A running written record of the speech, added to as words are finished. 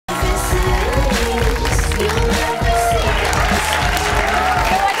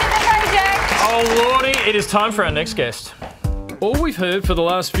time for our next guest. All we've heard for the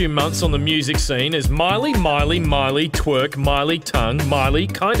last few months on the music scene is Miley, Miley, Miley, twerk, Miley, tongue, Miley,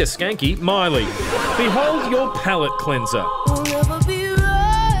 kinda skanky, Miley. Behold your palate cleanser.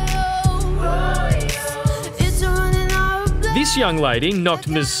 This young lady knocked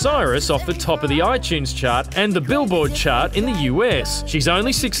Ms. Cyrus off the top of the iTunes chart and the Billboard chart in the US. She's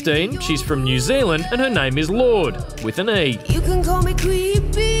only 16, she's from New Zealand, and her name is Lorde, with an E. You can call me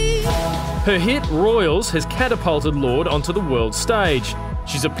creepy. Her hit Royals has catapulted Lorde onto the world stage.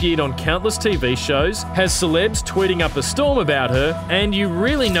 She's appeared on countless TV shows, has celebs tweeting up a storm about her, and you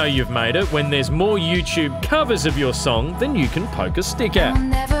really know you've made it when there's more YouTube covers of your song than you can poke a stick at. I'll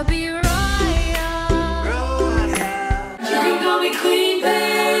never be royal. You can call me queen,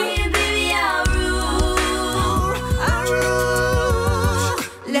 babe. Baby, I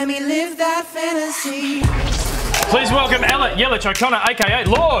rule. Let me live that fantasy. Please welcome Ella Yelich O'Connor, aka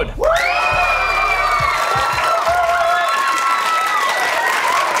Lorde. Welcome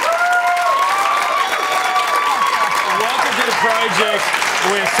to the project.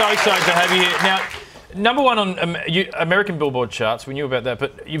 We're so stoked to have you here. Now, number one on American Billboard charts, we knew about that,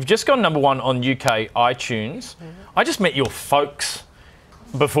 but you've just gone number one on UK iTunes. I just met your folks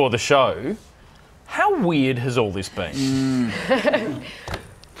before the show. How weird has all this been?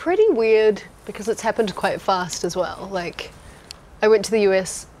 Pretty weird, because it's happened quite fast as well. Like, I went to the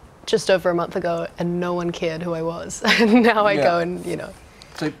US just over a month ago and no one cared who I was. And now I go and, you know.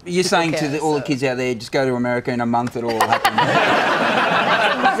 So you're saying to all the kids out there, just go to America in a month, it'll all happen.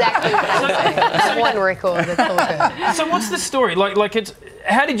 That's exactly what I'm saying. That's one record, that's all good. So what's the story? Like it's,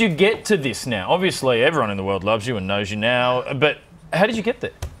 how did you get to this now? Obviously, everyone in the world loves you and knows you now, but how did you get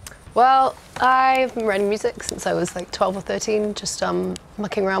there? Well, I've been writing music since I was like 12 or 13, just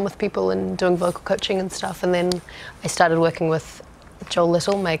mucking around with people and doing vocal coaching and stuff. And then I started working with Joel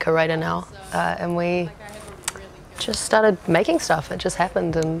Little, my co-writer now, and we just started making stuff. It just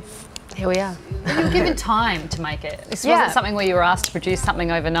happened, and here we are. You were given time to make it. This wasn't something where you were asked to produce something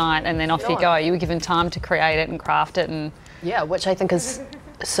overnight and then off you go. You were given time to create it and craft it. And yeah, which I think is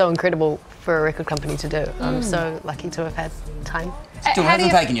so incredible for a record company to do. I'm so lucky to have had time. Still hasn't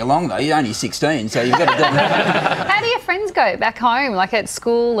taken you long though, you're only 16, so you've got to do it. How do your friends go back home, like at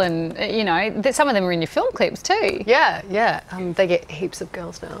school, and you know, some of them are in your film clips too? Yeah, yeah. They get heaps of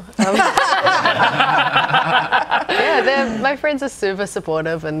girls now. Yeah, my friends are super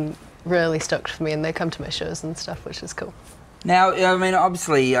supportive and really stoked for me, and they come to my shows and stuff, which is cool. Now, I mean,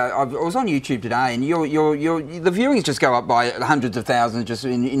 obviously, I was on YouTube today, and the viewings just go up by hundreds of thousands just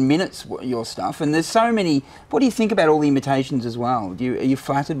in minutes. Your stuff, and there's so many. What do you think about all the imitations as well? Are you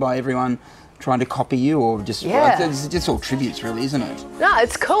flattered by everyone trying to copy you, or just it's just all tributes, really, isn't it? No,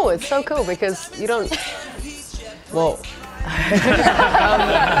 it's cool. It's so cool because you don't. Well,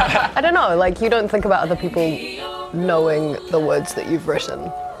 I don't know. Like, you don't think about other people knowing the words that you've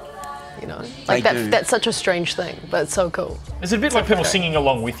written. You know, like that's such a strange thing, but it's so cool. Is it a bit like people singing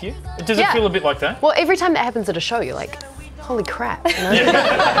along with you? Does it feel a bit like that? Well, every time that happens at a show, you're like, holy crap, you know?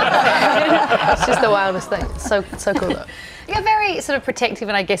 It's just the wildest thing. It's so cool though. You're very sort of protective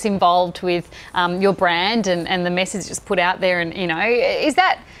and I guess involved with your brand and the message that's put out there, and you know, is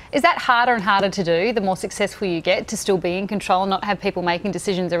that harder and harder to do the more successful you get, to still be in control and not have people making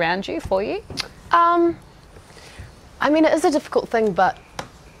decisions around you for you? I mean, it is a difficult thing, but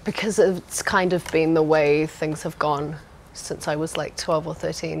because it's kind of been the way things have gone since I was like 12 or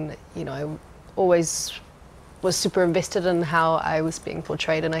 13, you know, I always was super invested in how I was being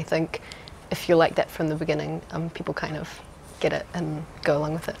portrayed, and I think if you're like that from the beginning, people kind of get it and go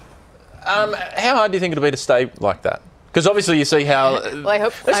along with it. How hard do you think it'll be to stay like that? Because obviously you see how.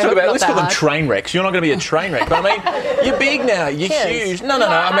 Well, let's call them train wrecks. You're not going to be a train wreck, but I mean, you're big now. You're huge. No.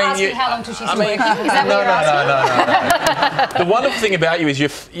 I mean, how long till she's working? Is that no. The wonderful thing about you is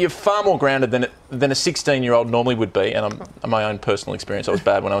you're far more grounded than a 16-year-old normally would be. And my own personal experience, I was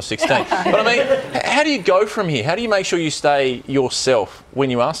bad when I was 16. But I mean, how do you go from here? How do you make sure you stay yourself when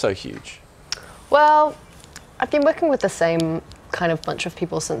you are so huge? Well, I've been working with the same kind of bunch of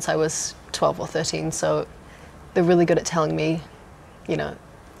people since I was 12 or 13, so they're really good at telling me, you know,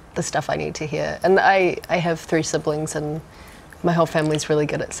 the stuff I need to hear. And I have 3 siblings, and my whole family's really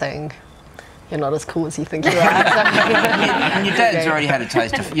good at saying, you're not as cool as you think you are. And your dad's already had a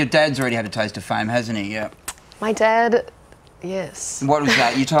taste of. Your dad's already had a taste of fame, hasn't he? Yeah. My dad, yes. What was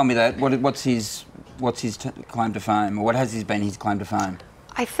that? You told me that. What's his claim to fame, or what has been his claim to fame?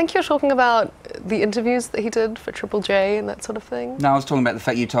 I think you're talking about the interviews that he did for Triple J and that sort of thing. No, I was talking about the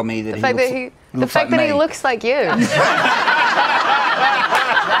fact you told me that he looks like you. That's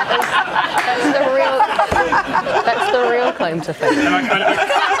the real claim to fame.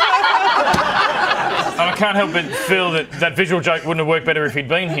 I can't help but feel that that visual joke wouldn't have worked better if he'd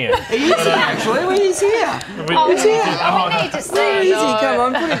been here. He is here, actually. Well, he's here. He's here. We need to see. Where is he? Come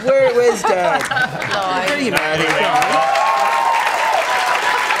on, put it. Where's Dad? Bring him out here. Come on.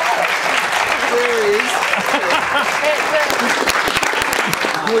 There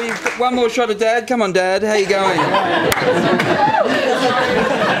he is. One more shot of Dad. Come on, Dad. How you going?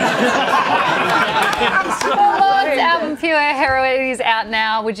 Lorde's album Pure Heroin is out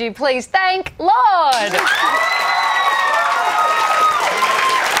now. Would you please thank Lorde?